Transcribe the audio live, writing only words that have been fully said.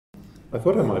I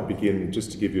thought I might begin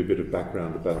just to give you a bit of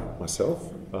background about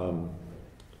myself. I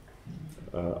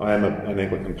am an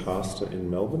Anglican pastor in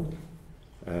Melbourne,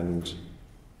 and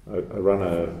I run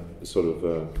a sort of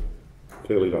a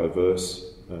fairly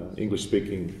diverse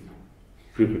English-speaking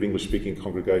group of English-speaking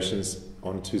congregations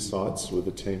on two sites with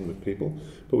a team of people.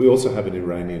 But we also have an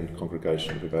Iranian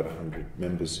congregation of about 100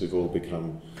 members who've all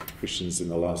become Christians in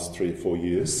the last 3 or 4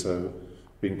 years, so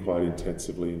been quite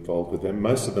intensively involved with them.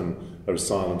 Most of them are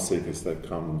asylum seekers. They've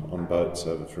come on boats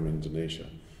over from Indonesia,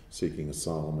 seeking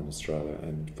asylum in Australia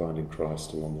and finding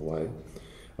Christ along the way.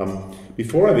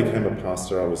 Before I became a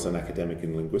pastor, I was an academic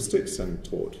in linguistics and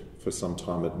taught for some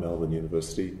time at Melbourne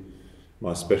University.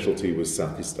 My specialty was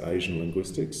Southeast Asian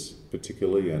linguistics,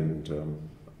 particularly, and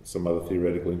some other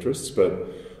theoretical interests, but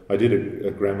I did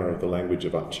a grammar of the language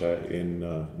of Aceh in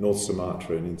North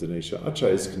Sumatra in Indonesia.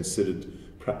 Aceh is considered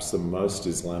perhaps the most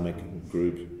Islamic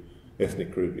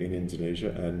ethnic group in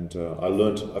Indonesia, and I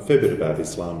learnt a fair bit about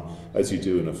Islam, as you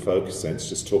do in a folk sense,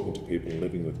 just talking to people,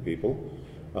 living with people.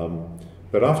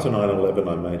 But after 9/11,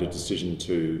 I made a decision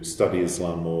to study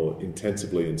Islam more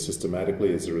intensively and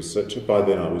systematically as a researcher. By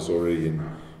then, I was already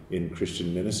in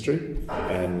Christian ministry,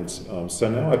 and so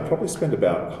now I probably spend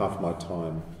about half my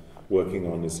time working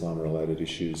on Islam-related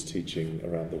issues, teaching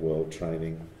around the world,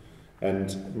 training.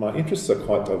 And my interests are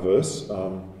quite diverse.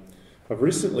 I've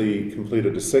recently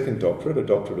completed a second doctorate, a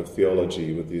doctorate of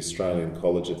theology with the Australian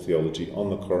College of Theology on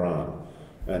the Qu'ran,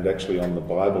 and actually on the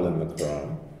Bible in the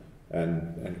Qu'ran,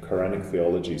 and Quranic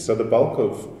theology. So the bulk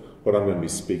of what I'm going to be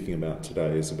speaking about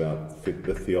today is about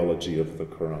the theology of the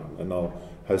Qu'ran, and I'll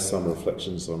have some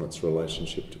reflections on its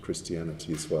relationship to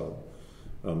Christianity as well.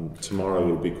 Tomorrow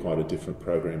will be quite a different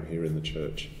program here in the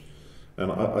church. And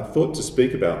I thought to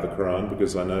speak about the Qu'ran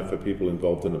because I know for people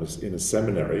involved in a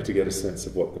seminary, to get a sense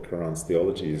of what the Qu'ran's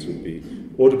theology is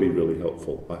ought to be really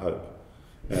helpful, I hope.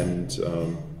 And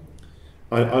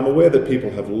I'm aware that people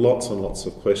have lots and lots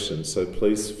of questions, so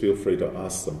please feel free to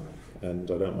ask them. And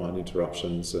I don't mind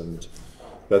interruptions, and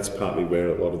that's partly where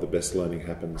a lot of the best learning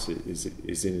happens,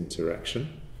 is in interaction.